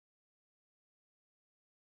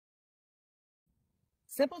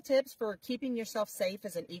Simple tips for keeping yourself safe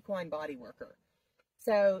as an equine body worker.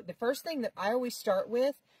 So the first thing that I always start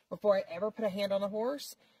with before I ever put a hand on a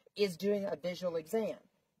horse is doing a visual exam.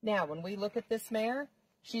 Now, when we look at this mare,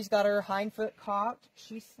 she's got her hind foot cocked.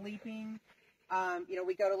 She's sleeping.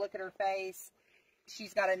 We go to look at her face.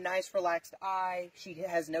 She's got a nice relaxed eye. She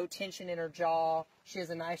has no tension in her jaw. She has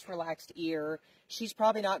a nice relaxed ear. She's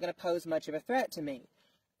probably not going to pose much of a threat to me.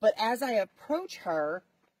 But as I approach her,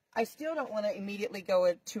 I still don't want to immediately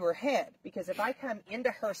go to her head, because if I come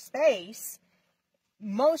into her space,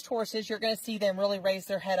 most horses, you're going to see them really raise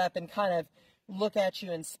their head up and kind of look at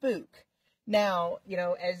you and spook. Now,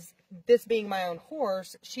 as this being my own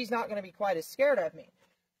horse, she's not going to be quite as scared of me.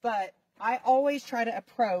 But I always try to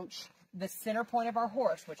approach the center point of our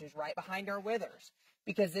horse, which is right behind our withers,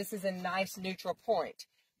 because this is a nice neutral point.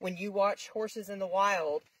 When you watch horses in the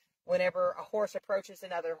wild, whenever a horse approaches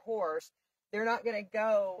another horse, they're not going to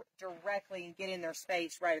go directly and get in their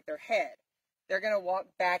space right at their head. They're going to walk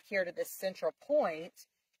back here to this central point,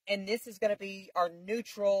 and this is going to be our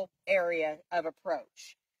neutral area of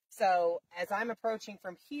approach. So as I'm approaching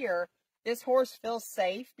from here, this horse feels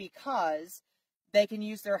safe because they can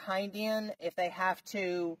use their hind end if they have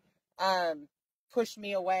to push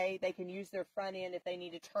me away. They can use their front end if they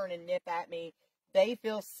need to turn and nip at me. They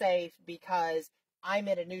feel safe because I'm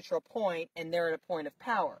at a neutral point and they're at a point of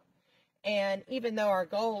power. And even though our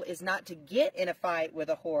goal is not to get in a fight with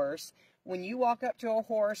a horse, when you walk up to a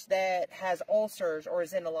horse that has ulcers or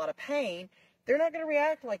is in a lot of pain, they're not going to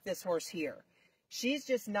react like this horse here. She's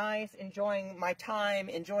just nice, enjoying my time,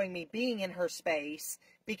 enjoying me being in her space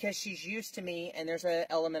because she's used to me and there's an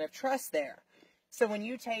element of trust there. So when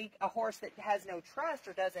you take a horse that has no trust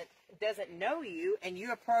or doesn't know you and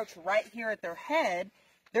you approach right here at their head,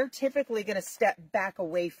 they're typically going to step back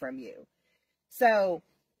away from you. So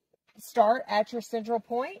start at your central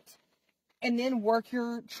point and then work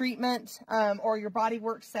your treatment or your body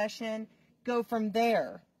work session. Go from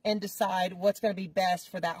there and decide what's going to be best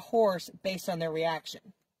for that horse based on their reaction.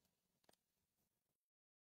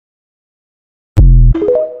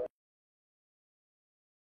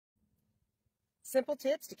 Simple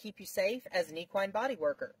tips to keep you safe as an equine body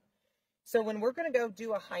worker. So when we're going to go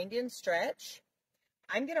do a hind end stretch,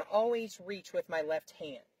 I'm going to always reach with my left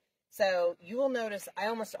hand. So you will notice I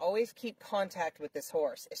almost always keep contact with this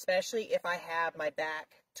horse, especially if I have my back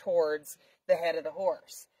towards the head of the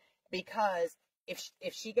horse. Because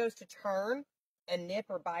if she goes to turn and nip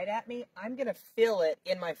or bite at me, I'm going to feel it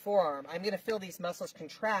in my forearm. I'm going to feel these muscles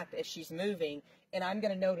contract as she's moving, and I'm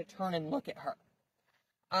going to know to turn and look at her.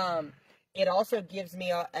 It also gives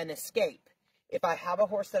me an escape. If I have a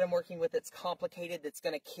horse that I'm working with that's complicated, that's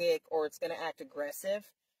going to kick or it's going to act aggressive,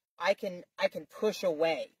 I can push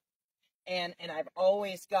away. And I've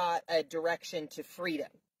always got a direction to freedom.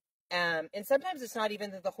 And sometimes it's not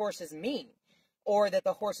even that the horse is mean or that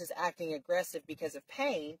the horse is acting aggressive because of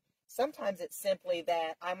pain. Sometimes it's simply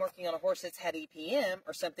that I'm working on a horse that's had EPM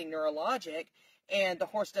or something neurologic, and the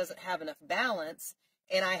horse doesn't have enough balance,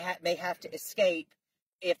 and I may have to escape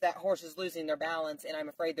if that horse is losing their balance, and I'm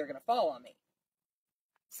afraid they're going to fall on me.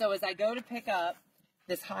 So as I go to pick up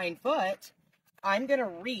this hind foot, I'm going to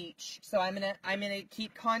reach, so I'm going to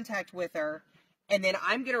keep contact with her, and then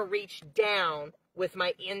I'm going to reach down with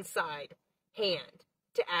my inside hand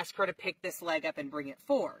to ask her to pick this leg up and bring it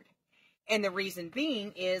forward. And the reason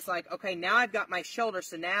being is like, okay, now I've got my shoulder,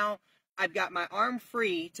 so now I've got my arm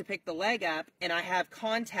free to pick the leg up, and I have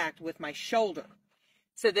contact with my shoulder.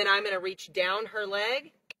 So then I'm going to reach down her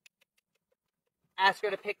leg, ask her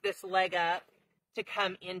to pick this leg up to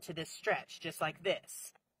come into this stretch, just like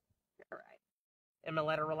this. All right. I'm going to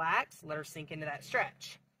let her relax, let her sink into that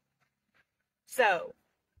stretch. So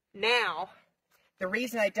now, the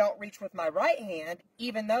reason I don't reach with my right hand,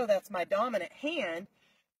 even though that's my dominant hand,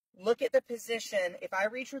 look at the position. If I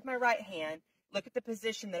reach with my right hand, look at the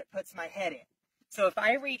position that it puts my head in. So if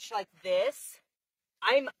I reach like this,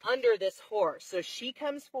 I'm under this horse. So she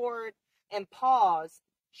comes forward and paws.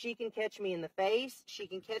 She can catch me in the face. She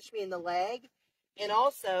can catch me in the leg. And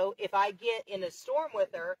also, if I get in a storm with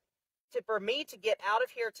her, for me to get out of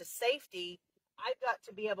here to safety, I've got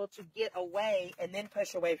to be able to get away and then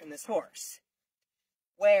push away from this horse.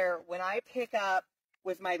 Where when I pick up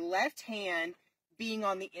with my left hand being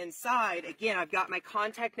on the inside, again, I've got my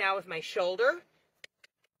contact now with my shoulder.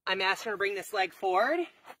 I'm asking her to bring this leg forward.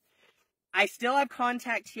 I still have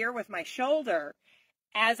contact here with my shoulder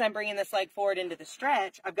as I'm bringing this leg forward into the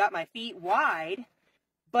stretch. I've got my feet wide,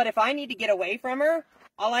 but if I need to get away from her,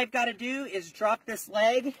 all I've got to do is drop this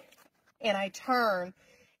leg and I turn,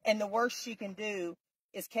 and the worst she can do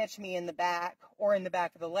is catch me in the back or in the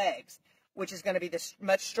back of the legs. which is going to be the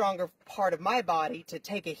much stronger part of my body to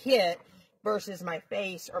take a hit versus my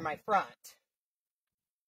face or my front.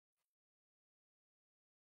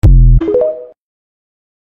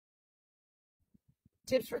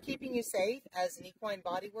 Tips for keeping you safe as an equine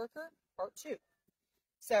body worker, part 2.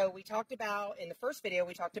 So we talked about, in the first video,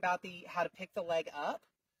 we talked about how to pick the leg up.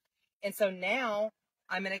 And so now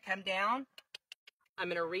I'm going to come down. I'm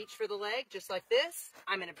going to reach for the leg just like this.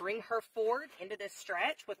 I'm going to bring her forward into this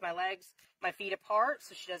stretch with my legs, my feet apart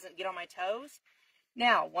so she doesn't get on my toes.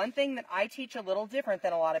 Now, one thing that I teach a little different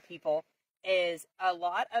than a lot of people is a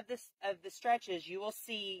lot of the stretches you will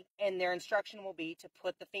see, and their instruction will be to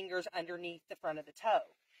put the fingers underneath the front of the toe.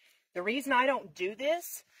 The reason I don't do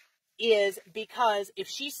this is because if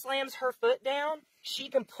she slams her foot down, she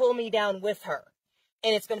can pull me down with her.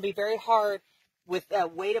 And it's going to be very hard with the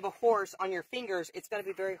weight of a horse on your fingers. It's going to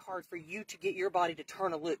be very hard for you to get your body to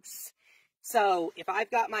turn loose. So if I've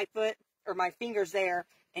got my foot or my fingers there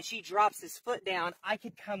and she drops this foot down, I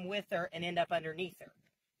could come with her and end up underneath her,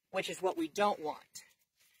 which is what we don't want.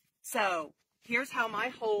 So here's how my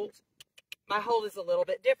hold is a little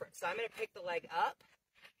bit different. So I'm going to pick the leg up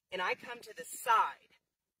and I come to the side.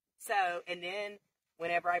 So, and then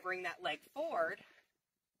whenever I bring that leg forward,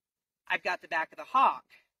 I've got the back of the hock.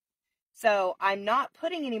 So I'm not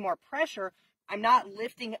putting any more pressure. I'm not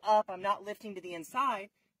lifting up. I'm not lifting to the inside.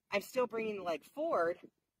 I'm still bringing the leg forward,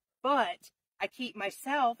 but I keep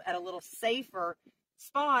myself at a little safer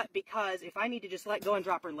spot because if I need to just let go and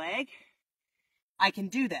drop her leg, I can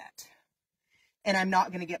do that. And I'm not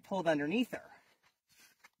going to get pulled underneath her.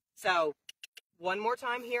 So one more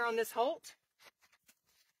time here on this halt.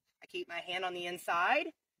 I keep my hand on the inside,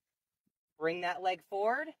 bring that leg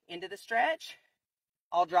forward into the stretch.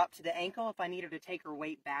 I'll drop to the ankle if I need her to take her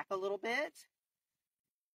weight back a little bit.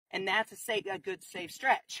 And that's a good safe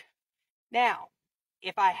stretch. Now,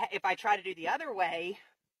 if I try to do the other way,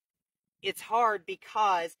 it's hard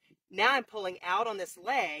because now I'm pulling out on this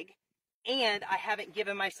leg and I haven't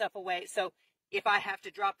given myself away. So if I have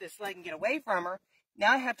to drop this leg and get away from her,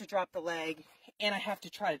 now I have to drop the leg and I have to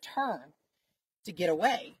try to turn to get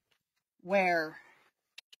away. Where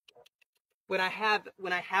when I have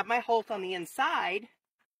my halt on the inside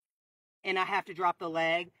and I have to drop the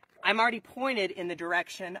leg, I'm already pointed in the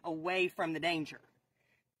direction away from the danger.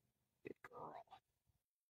 Good girl.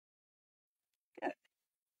 Good.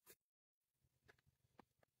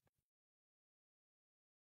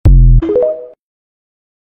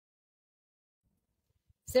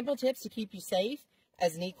 Simple tips to keep you safe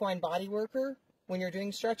as an equine body worker when you're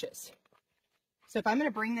doing stretches. So if I'm going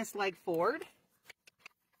to bring this leg forward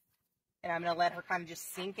and I'm going to let her kind of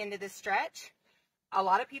just sink into this stretch, a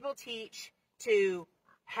lot of people teach to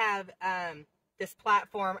have this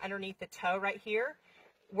platform underneath the toe right here.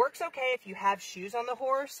 Works okay if you have shoes on the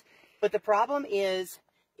horse, but the problem is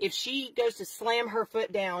if she goes to slam her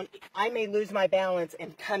foot down, I may lose my balance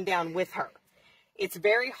and come down with her. It's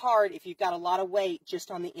very hard if you've got a lot of weight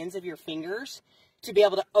just on the ends of your fingers to be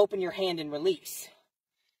able to open your hand and release.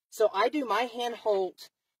 So I do my hand hold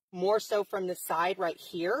more so from the side right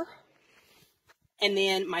here. And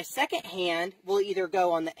then my second hand will either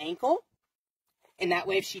go on the ankle, and that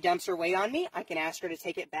way if she dumps her weight on me, I can ask her to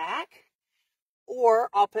take it back. Or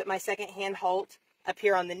I'll put my second hand hold up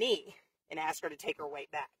here on the knee and ask her to take her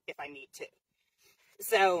weight back if I need to.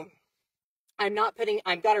 So I've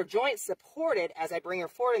got her joints supported as I bring her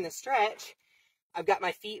forward in the stretch. I've got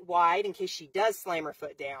my feet wide in case she does slam her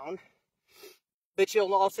foot down. But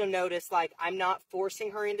you'll also notice, like, I'm not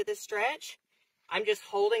forcing her into this stretch. I'm just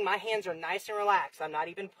holding. My hands are nice and relaxed. I'm not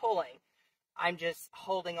even pulling. I'm just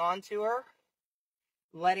holding on to her,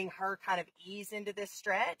 letting her kind of ease into this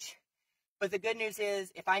stretch. But the good news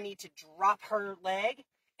is, if I need to drop her leg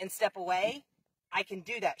and step away, I can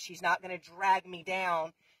do that. She's not going to drag me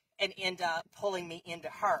down and end up pulling me into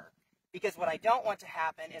her. Because what I don't want to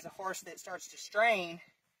happen is a horse that starts to strain,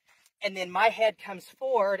 and then my head comes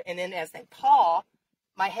forward, and then as they paw,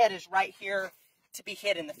 my head is right here to be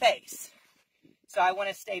hit in the face. So I want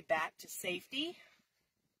to stay back to safety.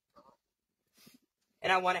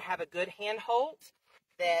 And I want to have a good hand hold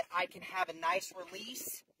that I can have a nice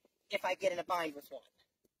release if I get in a bind with one.